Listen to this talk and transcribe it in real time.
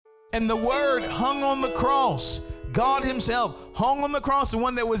And the Word hung on the cross. God himself hung on the cross, the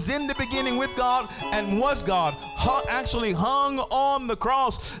one that was in the beginning with God and was God, actually hung on the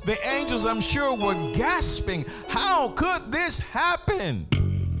cross. The angels, I'm sure, were gasping. How could this happen?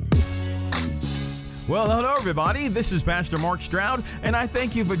 Well, hello, everybody. This is Pastor Mark Stroud, and I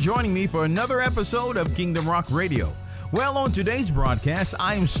thank you for joining me for another episode of Kingdom Rock Radio. Well, on today's broadcast,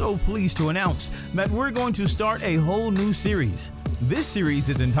 I am so pleased to announce that we're going to start a whole new series. This series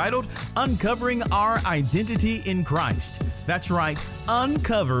is entitled Uncovering Our Identity in Christ. That's right,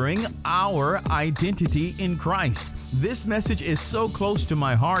 uncovering our identity in Christ. This message is so close to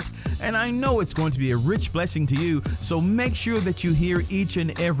my heart, and I know it's going to be a rich blessing to you, so make sure that you hear each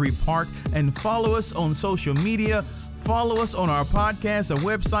and every part and follow us on social media. Follow us on our podcast and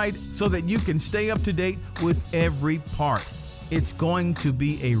website so that you can stay up to date with every part. It's going to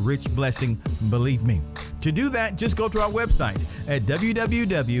be a rich blessing, believe me. To do that, just go to our website at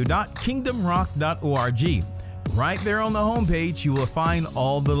www.kingdomrock.org. Right there on the homepage, you will find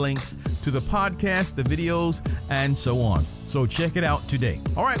all the links to the podcast, the videos, and so on. So check it out today.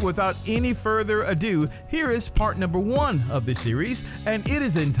 All right, without any further ado, here is part number 1 of the series, and it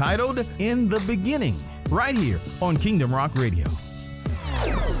is entitled In the Beginning, right here on Kingdom Rock Radio.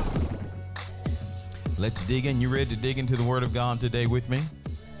 Let's dig in. You ready to dig into the Word of God today with me?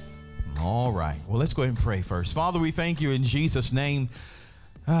 All right. Well, let's go ahead and pray first. Father, we thank you in Jesus' name.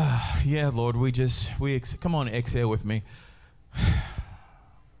 Yeah, Lord, come on, exhale with me.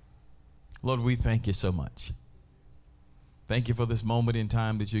 Lord, we thank you so much. Thank you for this moment in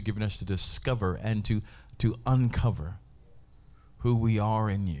time that you've given us to discover and to uncover who we are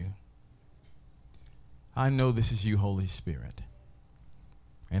in you. I know this is you, Holy Spirit.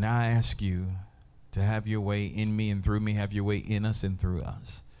 And I ask you to have your way in me and through me, have your way in us and through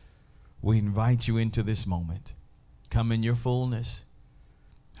us. We invite you into this moment. Come in your fullness.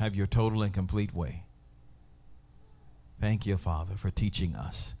 Have your total and complete way. Thank you, Father, for teaching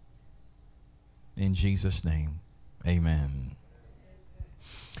us. In Jesus' name, amen.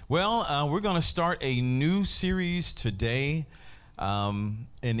 Well, we're going to start a new series today, and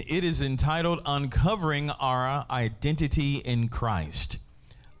it is entitled Uncovering Our Identity in Christ.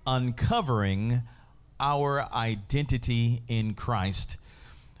 Uncovering our identity in Christ.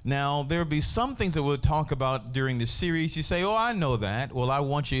 Now, there'll be some things that we'll talk about during this series. You say, oh, I know that. Well, I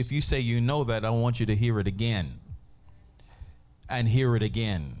want you, if you say you know that, I want you to hear it again. And hear it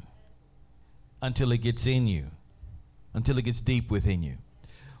again. Until it gets in you. Until it gets deep within you.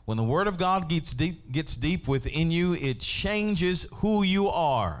 When the Word of God gets deep within you, it changes who you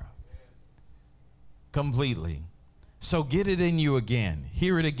are. Completely. So get it in you again.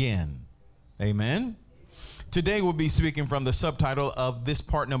 Hear it again. Amen. Today we'll be speaking from the subtitle of this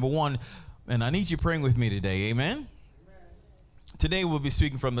part number 1, and I need you praying with me today. Amen? Amen. Today we'll be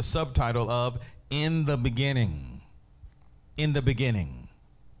speaking from the subtitle of In the Beginning. In the beginning.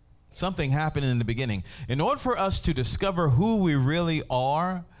 Something happened in the beginning. In order for us to discover who we really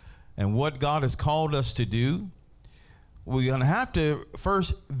are and what God has called us to do, we're going to have to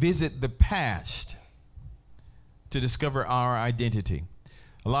first visit the past to discover our identity.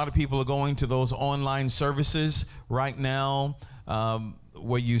 A lot of people are going to those online services right now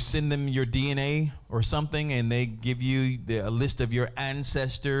where you send them your DNA or something, and they give you a list of your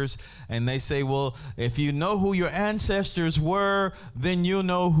ancestors, and they say, well, if you know who your ancestors were, then you'll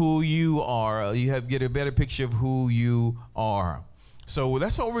know who you are. Get a better picture of who you are. So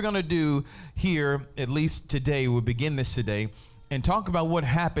that's what we're going to do here, at least today. We'll begin this today and talk about what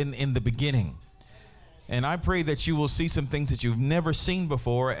happened in the beginning. And I pray that you will see some things that you've never seen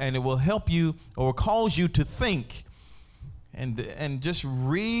before, and it will help you or cause you to think and just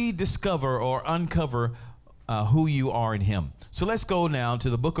rediscover or uncover who you are in Him. So let's go now to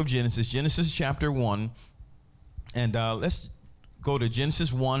the book of Genesis chapter 1, and let's go to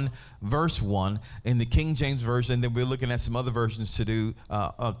Genesis 1, verse 1 in the King James Version, and then we're looking at some other versions to do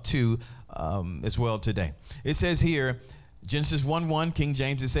as well today. It says here, Genesis 1:1, King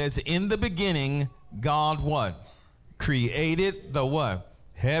James, it says, in the beginning, God what? Created the what?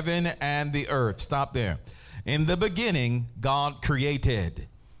 Heaven and the earth. Stop there. In the beginning, God created.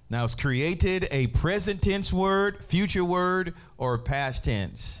 Now, is created a present tense word, future word, or past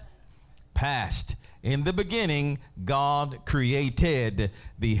tense? Past. In the beginning, God created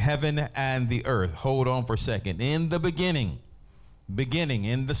the heaven and the earth. Hold on for a second. In the beginning,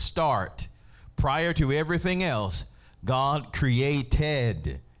 in the start, prior to everything else, God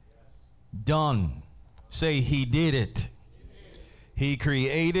created. Done. Say, He did it. He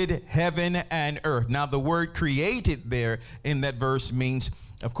created heaven and earth. Now, the word created there in that verse means,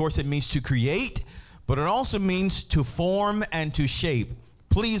 of course, it means to create, but it also means to form and to shape.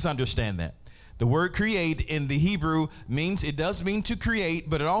 Please understand that. The word create in the Hebrew means, it does mean to create,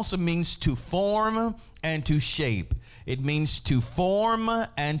 but it also means to form and to shape. It means to form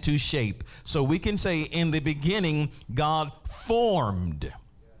and to shape. So we can say in the beginning, God formed.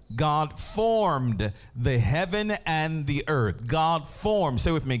 God formed the heaven and the earth. God formed.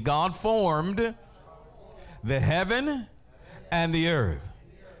 Say with me, God formed the heaven and the earth.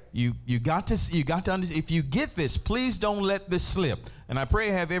 You got to understand. If you get this, please don't let this slip. And I pray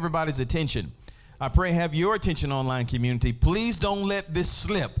I have everybody's attention. I pray I have your attention, online community. Please don't let this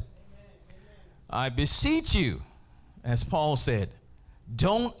slip. I beseech you, as Paul said,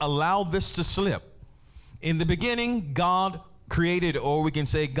 don't allow this to slip. In the beginning, God created, or we can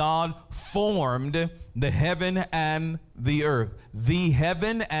say God formed the heaven and the earth. The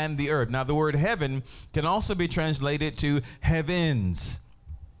heaven and the earth. Now, the word heaven can also be translated to heavens.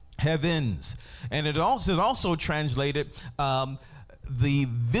 Heavens. And it also translated the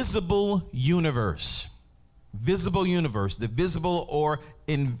visible universe. Visible universe. The visible or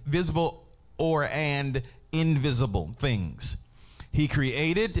invisible and invisible things. He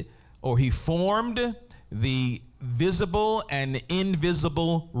created, or he formed the visible and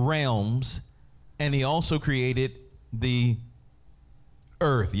invisible realms, and he also created the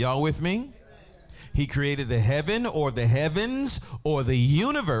earth. Y'all with me? He created the heaven, or the heavens, or the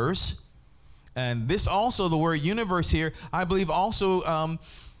universe. And this also, the word universe here, I believe also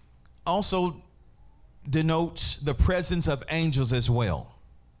denotes the presence of angels as well.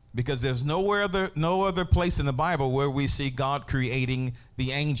 Because there's no other place in the Bible where we see God creating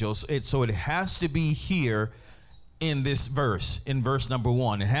the angels. So it has to be here in this verse, in verse number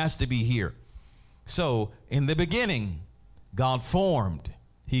 1. It has to be here. So in the beginning, God formed.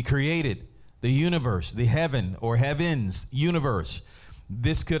 He created the universe, the heaven or heavens, universe.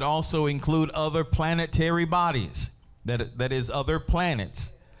 This could also include other planetary bodies, that is other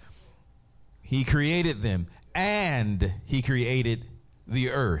planets. He created them, and he created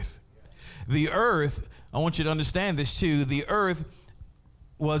the earth. The earth, I want you to understand this too, the earth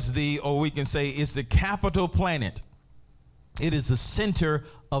was or we can say is the capital planet. It is the center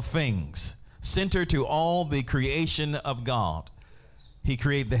of things, center to all the creation of God. He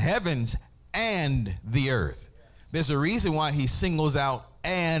created the heavens and the earth. There's a reason why he singles out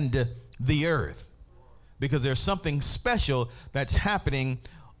and the earth, because there's something special that's happening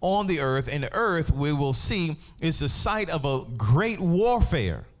on the earth, and the earth, we will see, is the site of a great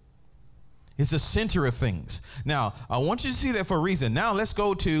warfare. It's the center of things. Now, I want you to see that for a reason. Now, let's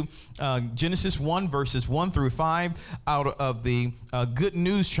go to Genesis 1, verses 1 through 5 out of the Good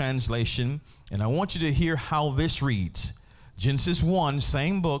News translation, and I want you to hear how this reads. Genesis 1,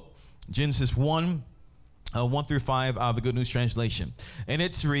 same book, Genesis 1, 1 through 5 out of the Good News translation. And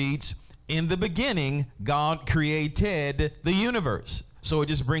it reads, in the beginning, God created the universe. So it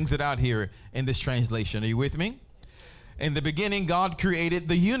just brings it out here in this translation. Are you with me? In the beginning, God created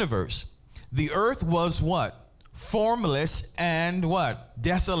the universe. The earth was what? Formless and what?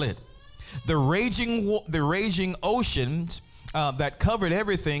 Desolate. The raging oceans that covered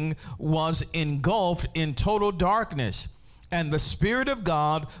everything was engulfed in total darkness. And the Spirit of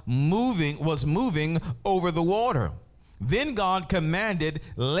God was moving over the water. Then God commanded,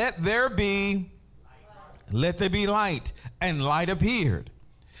 let there be light, and light appeared.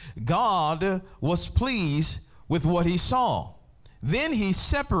 God was pleased with what he saw. Then he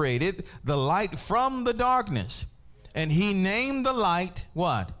separated the light from the darkness, and he named the light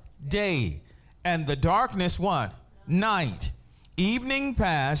what? Day, and the darkness what? Night. Evening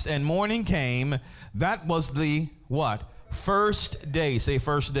passed and morning came. That was the what? First day. Say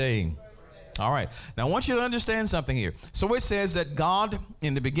first day. All right. Now I want you to understand something here. So it says that God,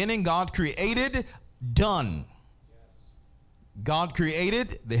 in the beginning, God created, done. God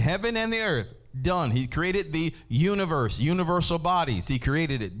created the heaven and the earth. Done. He created the universe, universal bodies. He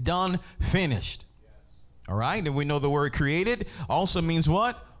created it. Done. Finished. All right. And we know the word created also means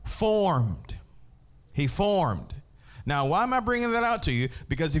what? Formed. He formed. Now, why am I bringing that out to you?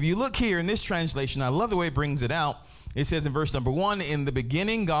 Because if you look here in this translation, I love the way it brings it out. It says in verse number 1, in the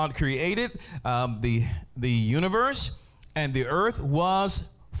beginning, God created the universe, and the earth was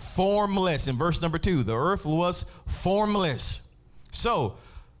formless. In verse number 2, the earth was formless. So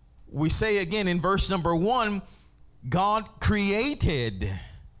we say again in verse number 1, God created,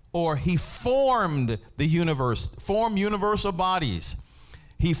 or he formed the universe, formed universal bodies.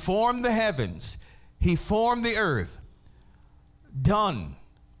 He formed the heavens. He formed the earth. Done.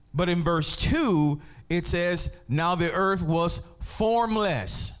 But in verse 2, it says, now the earth was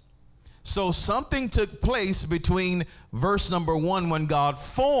formless. So something took place between verse number 1 when God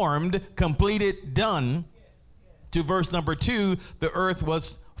formed, completed, done, to verse number 2, the earth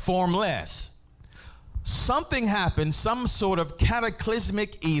was formless. Something happened, some sort of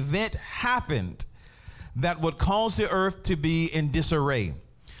cataclysmic event happened that would cause the earth to be in disarray.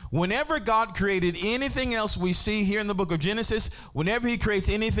 Whenever God created anything else we see here in the book of Genesis, whenever he creates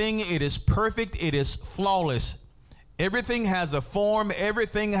anything, it is perfect, it is flawless. Everything has a form,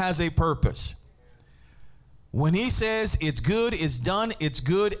 everything has a purpose. When he says it's good, it's done, it's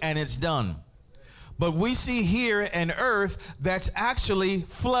good, and it's done. But we see here an earth that's actually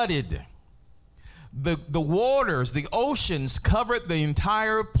flooded. The waters, the oceans covered the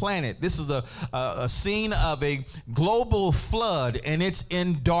entire planet. This is a scene of a global flood, and it's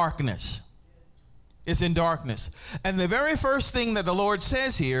in darkness. It's in darkness. And the very first thing that the Lord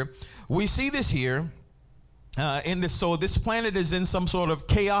says here, we see this here in this. So this planet is in some sort of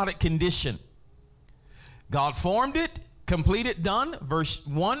chaotic condition. God formed it, completed, done. Verse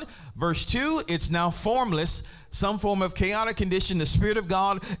 1. Verse 2, it's now formless. Some form of chaotic condition. The Spirit of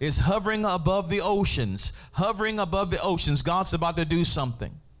God is hovering above the oceans. Hovering above the oceans. God's about to do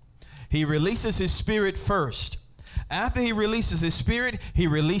something. He releases his Spirit first. After he releases his Spirit, he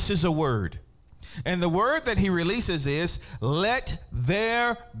releases a word. And the word that he releases is, let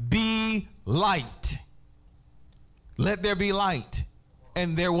there be light. Let there be light.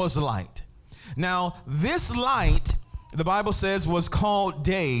 And there was light. Now, this light, the Bible says, was called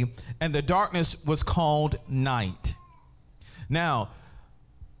day, and the darkness was called night. Now,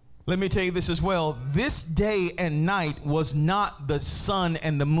 let me tell you this as well. This day and night was not the sun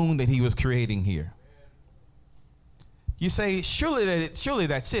and the moon that he was creating here. You say, surely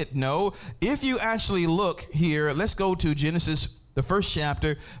that's it. No, if you actually look here, let's go to Genesis, the first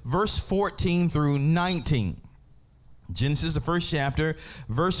chapter, verse 14 through 19. Genesis, the first chapter,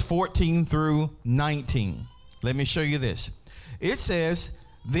 verse 14 through 19. Let me show you this. It says,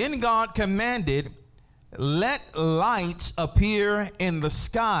 then God commanded, let lights appear in the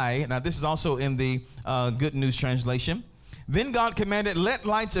sky. Now, this is also in the Good News Translation. Then God commanded, let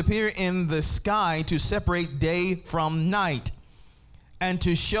lights appear in the sky to separate day from night, and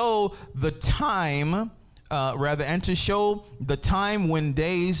to show the time, and to show the time when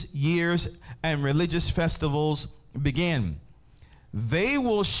days, years, and religious festivals begin. They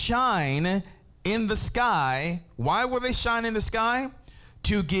will shine in the sky. Why will they shine in the sky?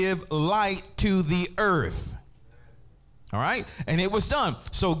 To give light to the earth. All right. And it was done.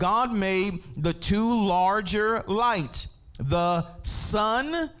 So God made the two larger lights, the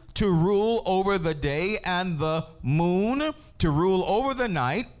sun to rule over the day and the moon to rule over the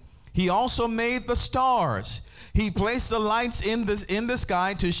night. He also made the stars. He placed the lights in the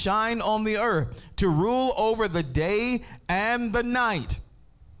sky to shine on the earth, to rule over the day and the night,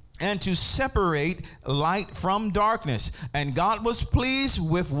 and to separate light from darkness. And God was pleased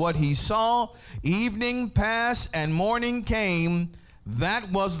with what he saw. Evening passed and morning came.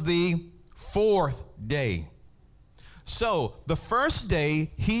 That was the fourth day. So the first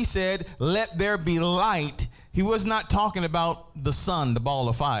day he said, let there be light. He was not talking about the sun, the ball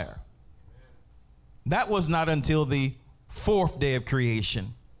of fire. That was not until the fourth day of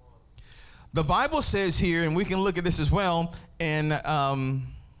creation. The Bible says here, and we can look at this as well, in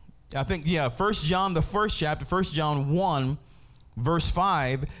I think, 1 John, the first chapter, 1 John 1, verse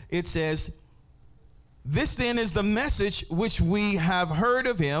 5, it says, this then is the message which we have heard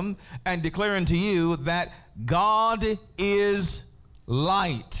of him and declare unto you, that God is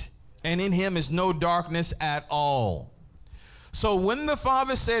light, and in him is no darkness at all. So when the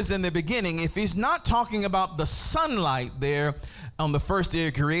Father says in the beginning, if he's not talking about the sunlight there on the first day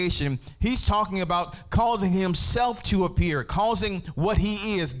of creation, he's talking about causing himself to appear, causing what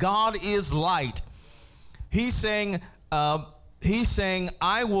he is. God is light. He's saying,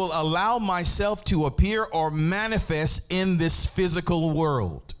 I will allow myself to appear or manifest in this physical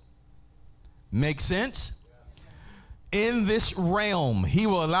world. Make sense? In this realm, he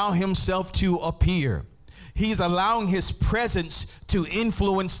will allow himself to appear. He's allowing his presence to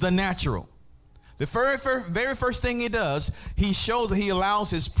influence the natural. The very first thing he does, he shows that he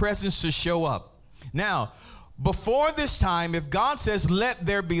allows his presence to show up. Now, before this time, if God says, let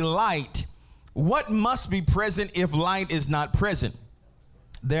there be light, what must be present if light is not present?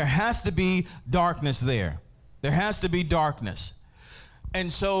 There has to be darkness there. There has to be darkness.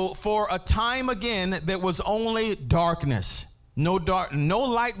 And so for a time again, there was only darkness. No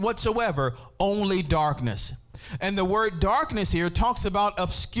light whatsoever, only darkness. And the word darkness here talks about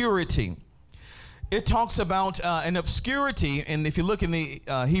obscurity. it talks about an obscurity. And if you look in the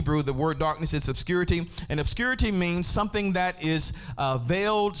Hebrew, the word darkness is obscurity. And obscurity means something that is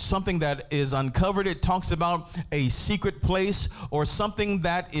veiled, something that is uncovered. It talks about a secret place or something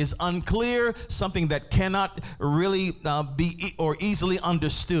that is unclear, something that cannot really be or easily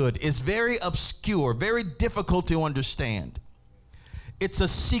understood. It's very obscure, very difficult to understand. It's a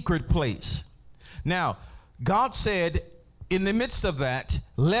secret place. Now, God said in the midst of that,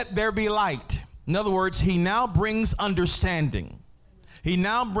 let there be light. In other words, he now brings understanding. He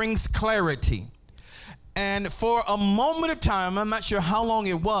now brings clarity. And for a moment of time, I'm not sure how long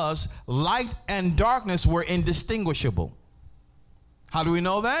it was, light and darkness were indistinguishable. How do we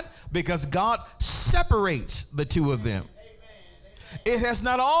know that? Because God separates the two of them. It has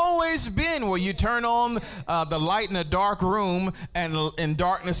not always been where you turn on the light in a dark room and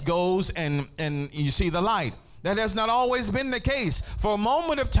darkness goes and you see the light. That has not always been the case. For a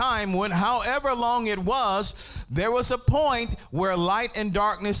moment of time, when however long it was, there was a point where light and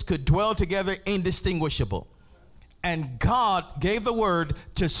darkness could dwell together indistinguishable. And God gave the word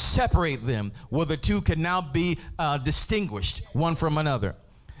to separate them, where the two can now be distinguished one from another.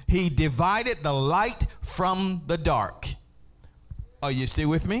 He divided the light from the dark. Are you still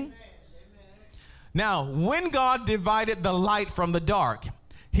with me? Now, when God divided the light from the dark,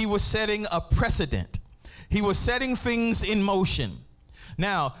 he was setting a precedent. He was setting things in motion.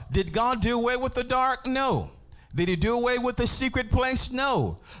 Now, did God do away with the dark? No. Did he do away with the secret place?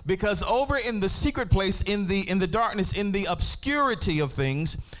 No. Because over in the secret place, in the darkness, in the obscurity of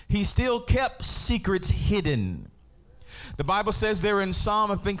things, he still kept secrets hidden. The Bible says there in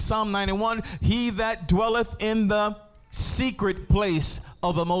Psalm 91, he that dwelleth in the secret place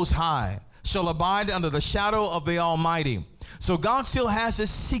of the Most High shall abide under the shadow of the Almighty. So God still has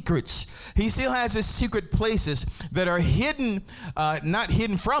his secrets. He still has his secret places that are hidden, not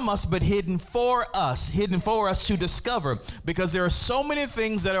hidden from us, but hidden for us to discover, because there are so many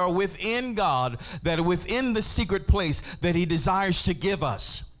things that are within God, that are within the secret place that he desires to give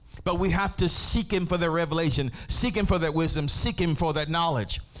us. But we have to seek him for that revelation, seek him for that wisdom, seek him for that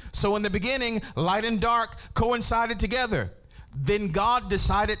knowledge. So in the beginning, light and dark coincided together. Then God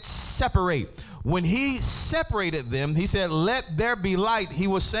decided separate. When he separated them, he said, let there be light. He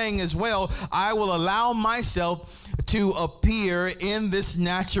was saying as well, I will allow myself to appear in this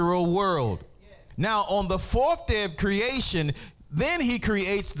natural world. Now, on the fourth day of creation, then he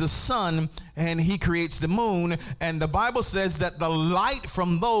creates the sun and he creates the moon. And the Bible says that the light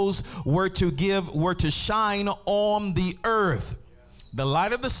from those were to shine on the earth. The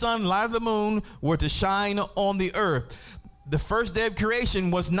light of the sun, light of the moon were to shine on the earth. The first day of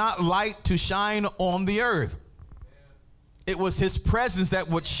creation was not light to shine on the earth. It was his presence that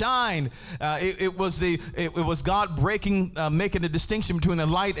would shine. It was God making a distinction between the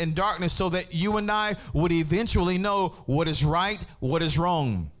light and darkness, so that you and I would eventually know what is right, what is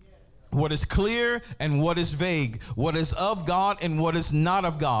wrong, what is clear and what is vague, what is of God and what is not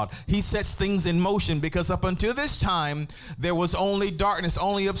of God. He sets things in motion, because up until this time, there was only darkness,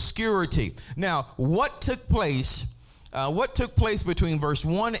 only obscurity. Now, what took place between verse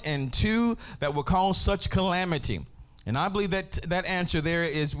 1 and 2 that will cause such calamity? And I believe that that answer there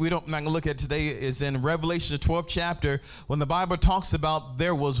is, I'm not going to look at today, is in Revelation, the 12th chapter, when the Bible talks about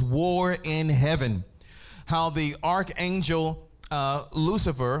there was war in heaven. How the archangel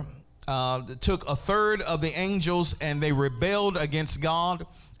Lucifer took a third of the angels and they rebelled against God.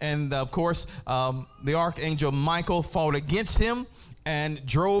 And of course, the archangel Michael fought against him and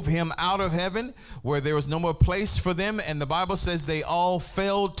drove him out of heaven, where there was no more place for them. And the Bible says they all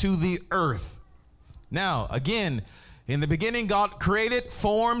fell to the earth. Now, again, in the beginning, God created,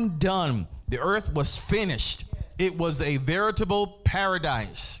 formed, done. The earth was finished. It was a veritable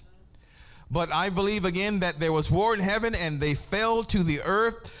paradise. But I believe again that there was war in heaven and they fell to the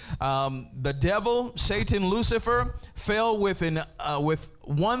earth. The devil, Satan, Lucifer, fell with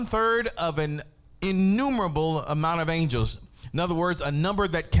 1/3 of an innumerable amount of angels. In other words, a number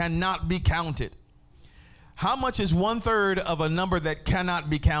that cannot be counted. How much is 1/3 of a number that cannot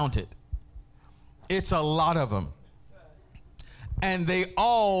be counted? It's a lot of them. And they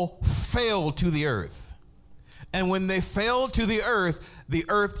all fell to the earth. And when they fell to the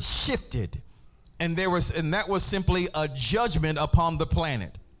earth shifted. And that was simply a judgment upon the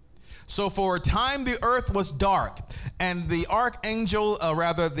planet. So for a time, the earth was dark, and the archangel,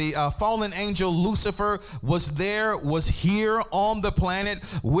 the fallen angel Lucifer was here on the planet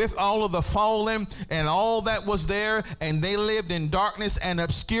with all of the fallen and all that was there, and they lived in darkness and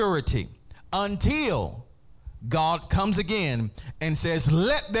obscurity until God comes again and says,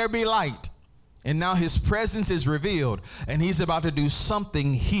 let there be light. And now his presence is revealed, and he's about to do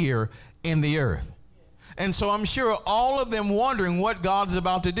something here in the earth. And so I'm sure all of them wondering what God's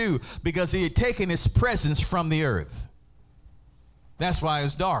about to do, because he had taken his presence from the earth. That's why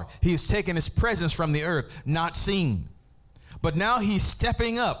it's dark. He's taken his presence from the earth, not seen. But now he's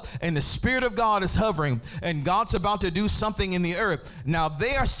stepping up, and the Spirit of God is hovering, and God's about to do something in the earth. Now,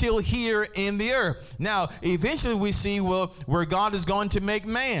 they are still here in the earth. Now, eventually we see, well, where God is going to make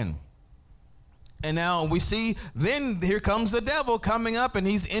man. And now we see, then here comes the devil coming up, and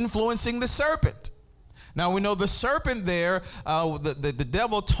he's influencing the serpent. Now, we know the serpent there, the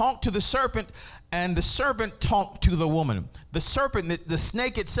devil talked to the serpent, and the serpent talked to the woman. The serpent, the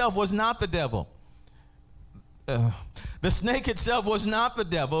snake itself was not the devil. The snake itself was not the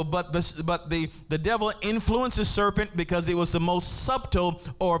devil, but the devil influenced the serpent because it was the most subtle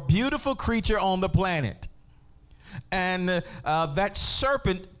or beautiful creature on the planet. And that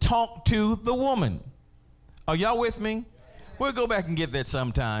serpent talked to the woman. Are y'all with me? We'll go back and get that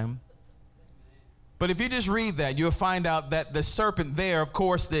sometime. But if you just read that, you'll find out that the serpent there, of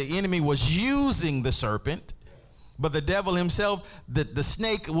course, the enemy was using the serpent, but the devil himself, the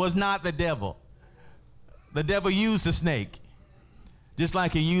snake was not the devil. The devil used the snake, just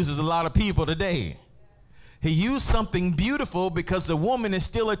like he uses a lot of people today. He used something beautiful because the woman is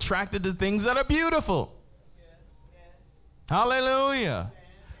still attracted to things that are beautiful. Hallelujah.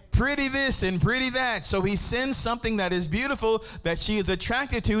 Pretty this and pretty that. So he sends something that is beautiful that she is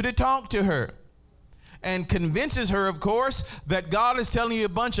attracted to talk to her. And convinces her, of course, that God is telling you a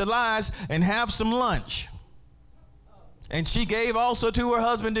bunch of lies and have some lunch. And she gave also to her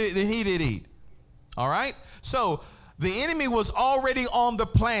husband that he did eat. All right? So the enemy was already on the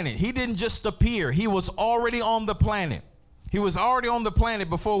planet. He didn't just appear. He was already on the planet. He was already on the planet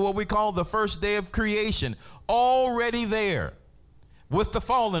before what we call the first day of creation. Already there. With the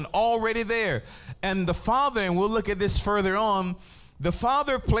fallen, already there. And the Father, and we'll look at this further on, the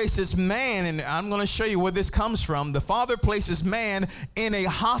Father places man, and I'm going to show you where this comes from. The Father places man in a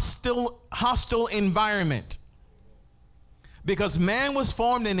hostile environment. Because man was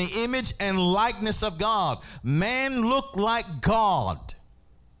formed in the image and likeness of God. Man looked like God.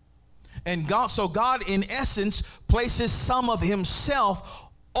 And so God, in essence, places some of himself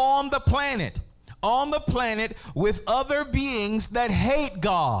on the planet. On the planet with other beings that hate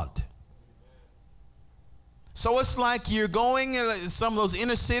God. So it's like you're going in some of those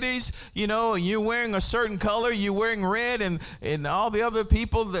inner cities, you know, and you're wearing a certain color, you're wearing red, and all the other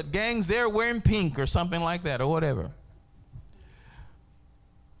people, the gangs there, wearing pink or something like that or whatever.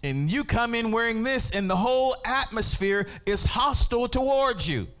 And you come in wearing this, and the whole atmosphere is hostile towards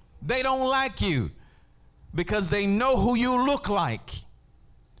you. They don't like you because they know who you look like.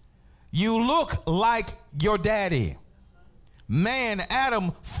 You look like your daddy. Man,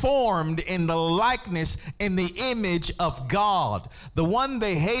 Adam, formed in the likeness, in the image of God. The one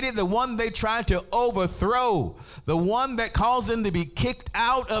they hated, the one they tried to overthrow, the one that caused them to be kicked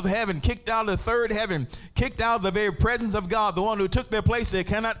out of heaven, kicked out of the third heaven, kicked out of the very presence of God, the one who took their place. They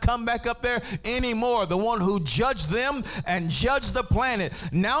cannot come back up there anymore. The one who judged them and judged the planet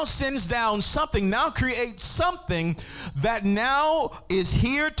now sends down something, now creates something that now is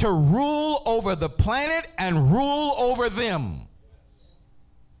here to rule over the planet and rule over them.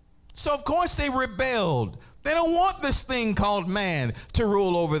 So, of course, they rebelled. They don't want this thing called man to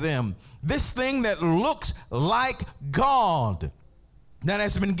rule over them. This thing that looks like God, that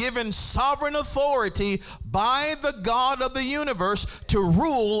has been given sovereign authority by the God of the universe to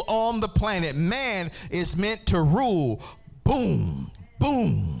rule on the planet. Man is meant to rule. Boom,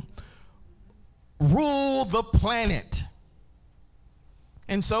 boom. Rule the planet.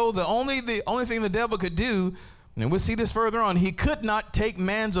 And so the only thing the devil could do, and we'll see this further on, he could not take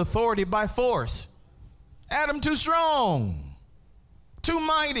man's authority by force. Adam too strong, too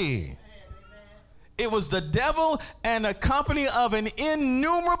mighty. It was the devil and a company of an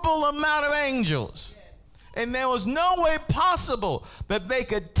innumerable amount of angels. And there was no way possible that they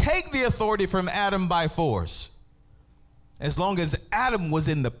could take the authority from Adam by force. As long as Adam was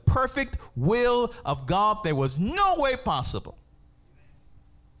in the perfect will of God, there was no way possible.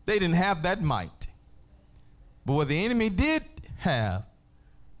 They didn't have that might. But what the enemy did have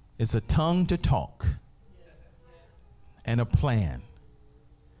is a tongue to talk and a plan.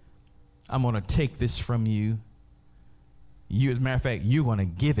 I'm going to take this from you. As a matter of fact, you're going to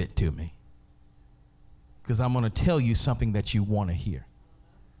give it to me because I'm going to tell you something that you want to hear.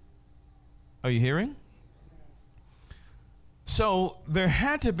 Are you hearing? So there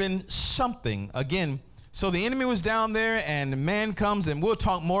had to have been something, again. So the enemy was down there, and man comes, and we'll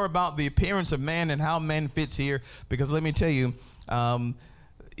talk more about the appearance of man and how man fits here, because let me tell you,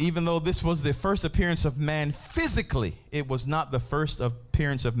 even though this was the first appearance of man physically, it was not the first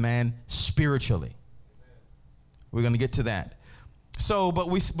appearance of man spiritually. We're going to get to that. So,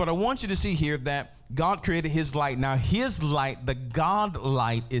 but I want you to see here that God created his light. Now, his light, the God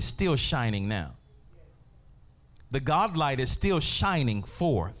light, is still shining now. The God light is still shining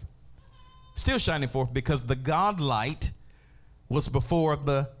forth. Still shining forth because the God light was before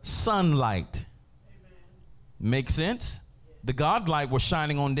the sunlight. Make sense? The God light was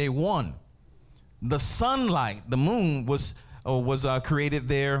shining on day one. The sunlight, the moon, was created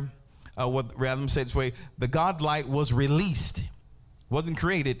there. Rather than say it this way, the God light was released. Wasn't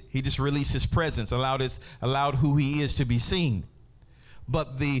created. He just released his presence, allowed who he is to be seen.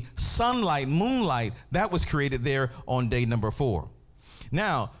 But the sunlight, moonlight, that was created there on day number 4.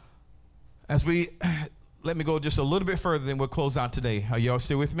 Now, let me go just a little bit further, then we'll close out today. Are y'all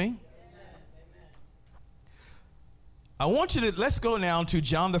still with me? I want you to, let's go now to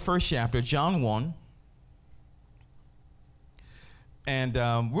John, the 1st chapter, John 1. And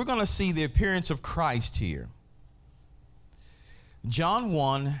we're going to see the appearance of Christ here. John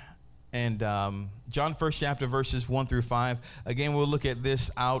 1 and John 1st chapter, verses 1 through 5. Again, we'll look at this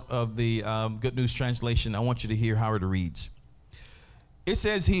out of the Good News Translation. I want you to hear how it reads. It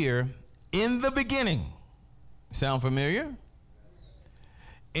says here, in the beginning. Sound familiar?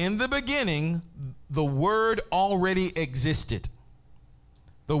 In the beginning, the Word already existed.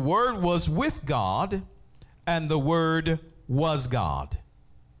 The Word was with God, and the Word was God.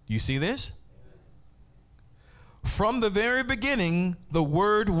 You see this? From the very beginning, the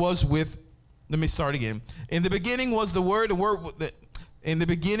Word was with, let me start again. In the beginning was the Word, in the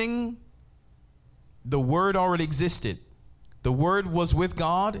beginning, the Word already existed. The Word was with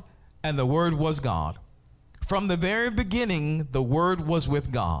God, and the Word was God. From the very beginning, the Word was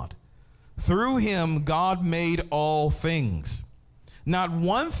with God. Through him, God made all things. Not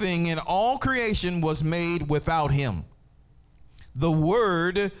one thing in all creation was made without him. The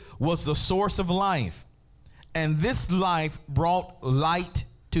Word was the source of life, and this life brought light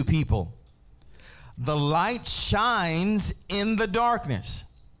to people. The light shines in the darkness,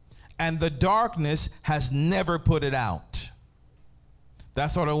 and the darkness has never put it out.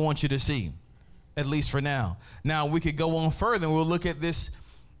 That's what I want you to see, at least for now. Now, we could go on further, and we'll look at this,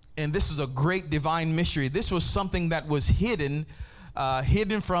 and this is a great divine mystery. This was something that was hidden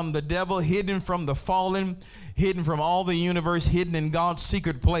from the devil, hidden from the fallen, hidden from all the universe, hidden in God's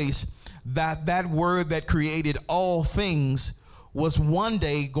secret place, that Word that created all things was one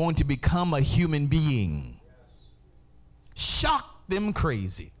day going to become a human being. Shock them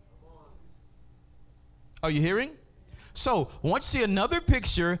crazy. Are you hearing? So, I want you to see another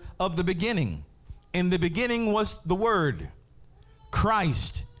picture of the beginning. In the beginning was the Word,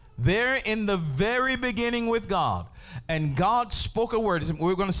 Christ, there in the very beginning with God. And God spoke a word.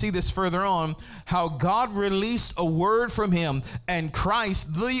 We're going to see this further on, how God released a word from him, and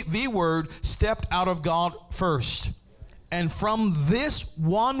Christ, the Word, stepped out of God first. And from this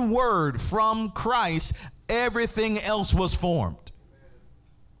one word, from Christ, everything else was formed.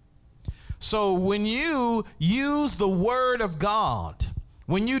 So when you use the Word of God,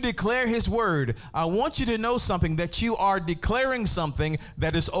 when you declare his word, I want you to know something, that you are declaring something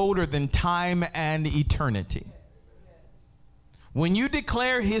that is older than time and eternity. When you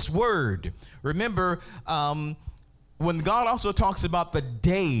declare his word, remember, when God also talks about the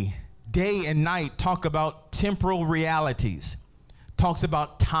day and night, talk about temporal realities, talks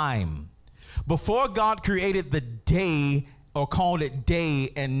about time. Before God created the day, or called it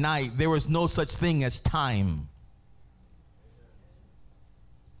day and night, there was no such thing as time.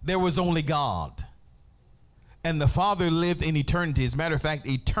 There was only God. And the Father lived in eternity. As a matter of fact,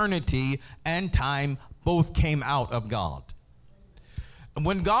 eternity and time both came out of God.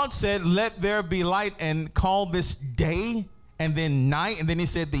 When God said, let there be light, and called this day and then night, and then he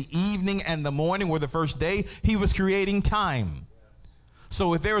said the evening and the morning were the first day, he was creating time.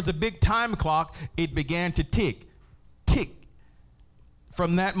 So if there was a big time clock, it began to tick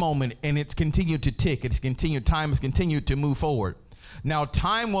from that moment, and it's continued to tick. It's continued, time has continued to move forward. Now,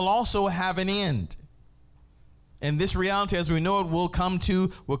 time will also have an end. And this reality, as we know it, will come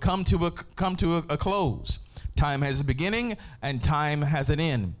to a close. Time has a beginning and time has an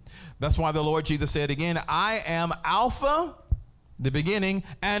end. That's why the Lord Jesus said again, I am Alpha, the beginning,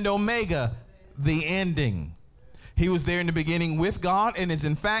 and Omega, the ending. He was there in the beginning with God and is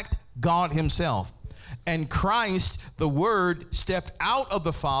in fact God himself. And Christ, the Word, stepped out of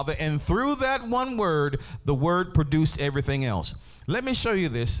the Father, and through that one word, the Word produced everything else. Let me show you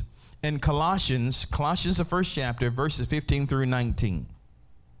this in Colossians, the 1st chapter, verses 15 through 19.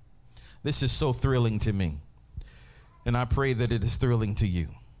 This is so thrilling to me, and I pray that it is thrilling to you.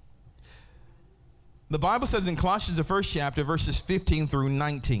 The Bible says in Colossians, the 1st chapter, verses 15 through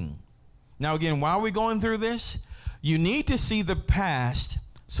 19. Now again, why are we going through this? You need to see the past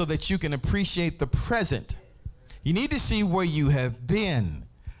so that you can appreciate the present. You need to see where you have been,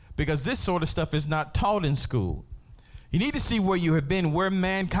 because this sort of stuff is not taught in school. You need to see where you have been, where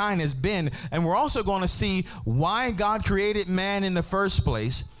mankind has been, and we're also going to see why God created man in the first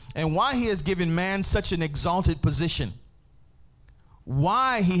place and why he has given man such an exalted position.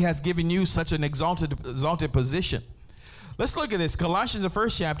 Why he has given you such an exalted position. Let's look at this. Colossians, the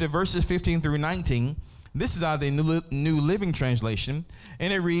first chapter, verses 15 through 19. This is out of the New Living Translation,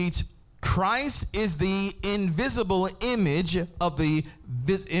 and it reads, Christ is the invisible image of the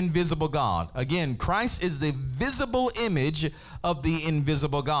invisible God. Again, Christ is the visible image of the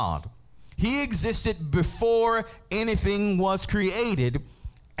invisible God. He existed before anything was created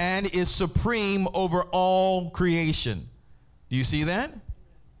and is supreme over all creation. Do you see that?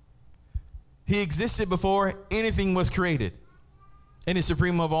 He existed before anything was created and is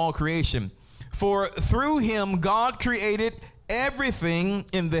supreme of all creation. For through him God created everything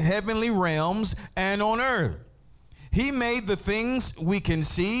in the heavenly realms and on earth. He made the things we can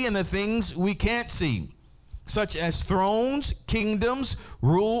see and the things we can't see, such as thrones, kingdoms,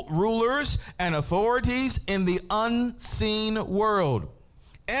 rulers, and authorities in the unseen world.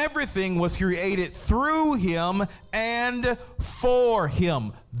 Everything was created through him and for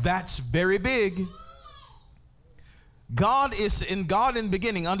him. That's very big. God in the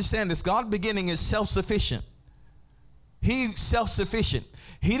beginning, understand this, God beginning is self-sufficient. He's self-sufficient.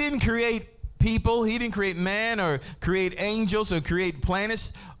 He didn't create people, he didn't create man or create angels or create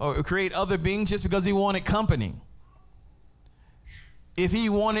planets or create other beings just because he wanted company. If he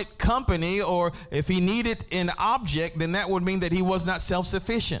wanted company or if he needed an object, then that would mean that he was not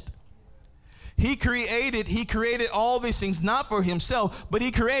self-sufficient. He created all these things not for himself, but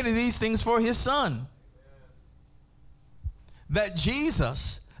he created these things for his son. That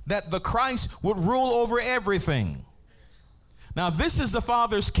Jesus, that the Christ would rule over everything. Now, this is the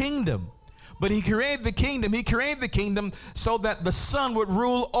Father's kingdom, but he created the kingdom. He created the kingdom so that the Son would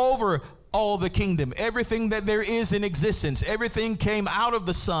rule over all the kingdom. Everything that there is in existence, everything came out of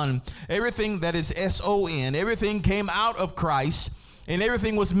the Son. Everything that is S-O-N, everything came out of Christ, and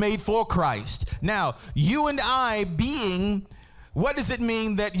everything was made for Christ. Now, you and I being, what does it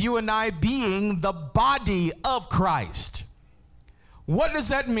mean that you and I being the body of Christ? What does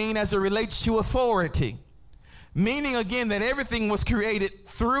that mean as it relates to authority? Meaning, again, that everything was created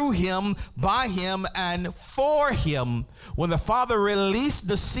through him, by him, and for him. When the Father released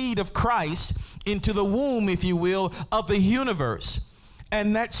the seed of Christ into the womb, if you will, of the universe.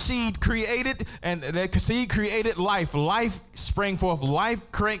 And that seed created, life. Life sprang forth.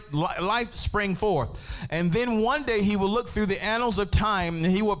 Life sprang forth. And then one day he will look through the annals of time and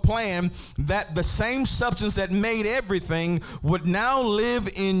he will plan that the same substance that made everything would now live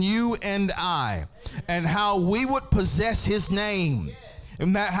in you and I. And how we would possess his name.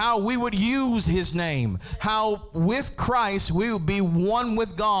 And that how we would use his name, how with Christ we would be one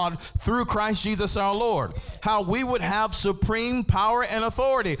with God through Christ Jesus our Lord, how we would have supreme power and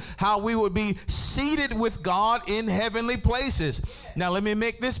authority, how we would be seated with God in heavenly places. Now let me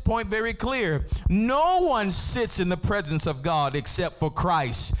make this point very clear. No one sits in the presence of God except for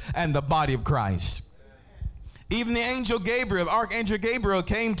Christ and the body of Christ. Even the angel Gabriel, Archangel Gabriel,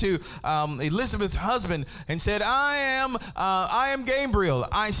 came to Elizabeth's husband and said, I am Gabriel.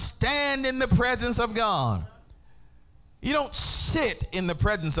 I stand in the presence of God. You don't sit in the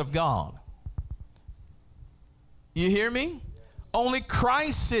presence of God. You hear me? Only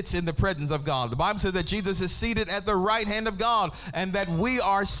Christ sits in the presence of God. The Bible says that Jesus is seated at the right hand of God and that we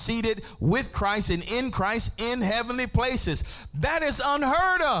are seated with Christ and in Christ in heavenly places. That is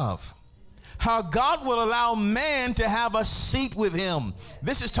unheard of. How God will allow man to have a seat with him.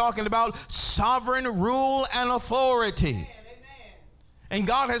 This is talking about sovereign rule and authority. Amen. And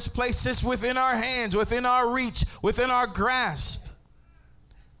God has placed this within our hands, within our reach, within our grasp.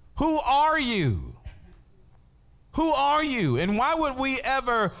 Who are you? Who are you? And why would we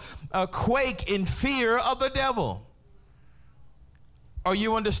ever quake in fear of the devil? Are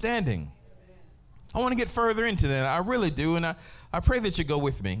you understanding? I want to get further into that. I really do. And I pray that you go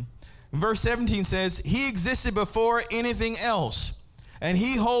with me. Verse 17 says, he existed before anything else, and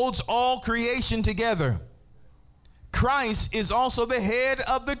he holds all creation together. Christ is also the head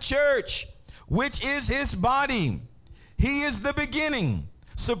of the church, which is his body. He is the beginning,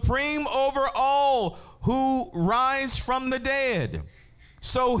 supreme over all who rise from the dead.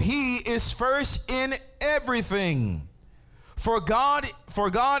 So he is first in everything. For God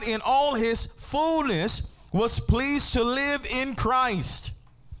in all his fullness was pleased to live in Christ.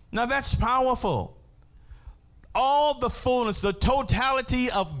 Now that's powerful. All the fullness, the totality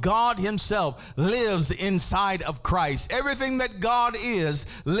of God himself lives inside of Christ. Everything that God is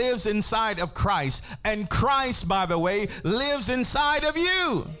lives inside of Christ. And Christ, by the way, lives inside of you.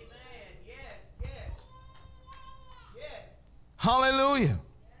 Amen. Yes, yes, yes. Hallelujah. Yes.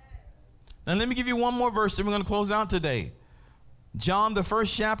 Now let me give you one more verse and we're going to close out today. John, the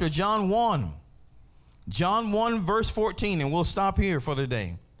first chapter, John 1. John 1 verse 14, and we'll stop here for the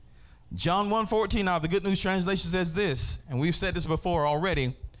day. John 1:14, now the Good News Translation says this, and we've said this before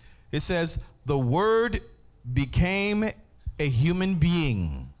already. It says, the Word became a human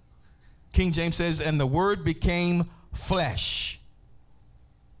being. King James says, and the Word became flesh.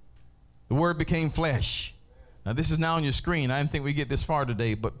 The Word became flesh. Now this is now on your screen. I didn't think we'd get this far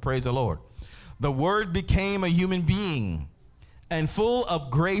today, but praise the Lord. The Word became a human being and full of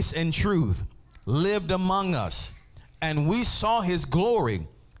grace and truth lived among us. And we saw his glory,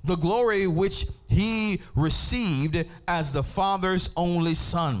 the glory which he received as the Father's only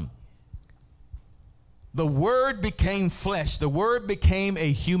Son. The Word became flesh. The Word became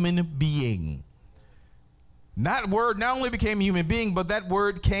a human being. That Word not only became a human being, but that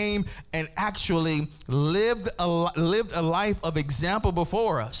Word came and actually lived a life of example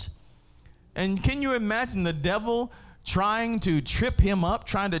before us. And can you imagine the devil trying to trip him up,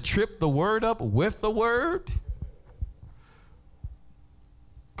 trying to trip the Word up with the Word?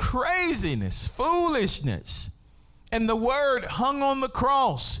 Craziness, foolishness. And the Word hung on the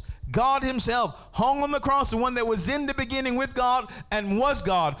cross. God himself hung on the cross, the one that was in the beginning with God and was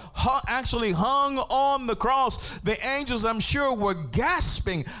God, actually hung on the cross. The angels, I'm sure, were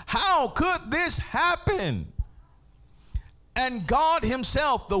gasping, how could this happen? And God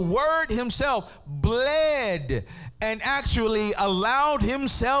himself, the Word himself, bled and actually allowed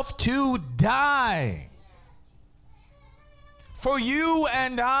himself to die for you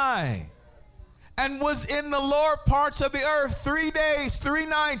and I, and was in the lower parts of the earth 3 days, 3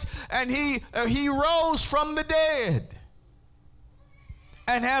 nights, and he rose from the dead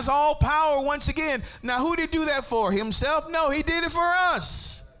and has all power once again. Now, who did he do that for? Himself? No, he did it for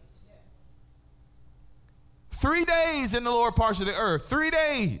us. 3 days in the lower parts of the earth, 3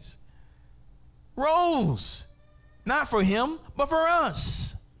 days. Rose, not for him, but for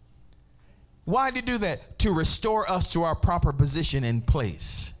us. Why did he do that? To restore us to our proper position and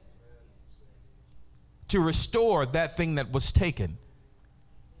place. To restore that thing that was taken.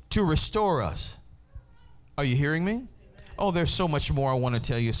 To restore us. Are you hearing me? Oh, there's so much more I want to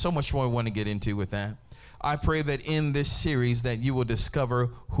tell you. So much more I want to get into with that. I pray that in this series that you will discover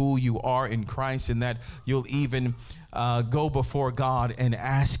who you are in Christ, and that you'll even go before God and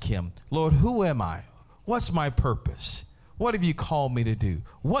ask him, Lord, who am I? What's my purpose? What have you called me to do?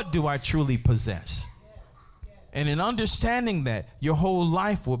 What do I truly possess? And in understanding that, your whole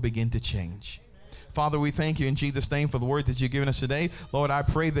life will begin to change. Father, we thank you in Jesus' name for the word that you've given us today. Lord, I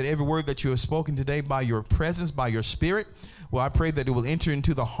pray that every word that you have spoken today by your presence, by your Spirit, well, I pray that it will enter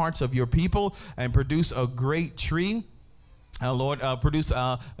into the hearts of your people and produce a great tree. Lord,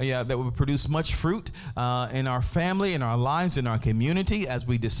 that will produce much fruit in our family, in our lives, in our community, as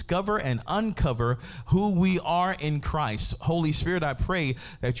we discover and uncover who we are in Christ. Holy Spirit, I pray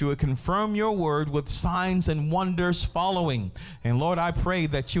that you would confirm your word with signs and wonders following. And Lord, I pray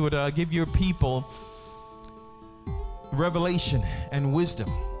that you would give your people revelation and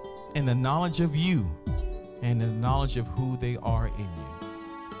wisdom in the knowledge of you and the knowledge of who they are in you.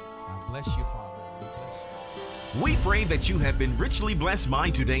 I bless you, Father. We pray that you have been richly blessed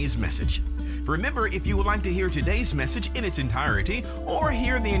by today's message. Remember, if you would like to hear today's message in its entirety or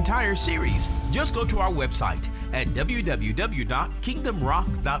hear the entire series, just go to our website at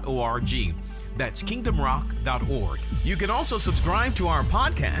www.kingdomrock.org. That's kingdomrock.org. You can also subscribe to our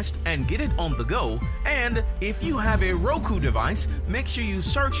podcast and get it on the go. And if you have a Roku device, make sure you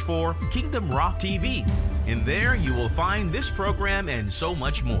search for Kingdom Rock TV. In there, you will find this program and so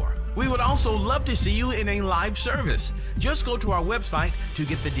much more. We would also love to see you in a live service. Just go to our website to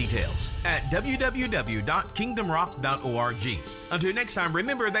get the details at www.kingdomrock.org. Until next time,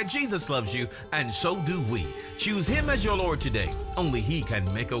 remember that Jesus loves you, and so do we. Choose him as your Lord today. Only he can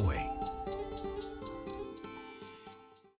make a way.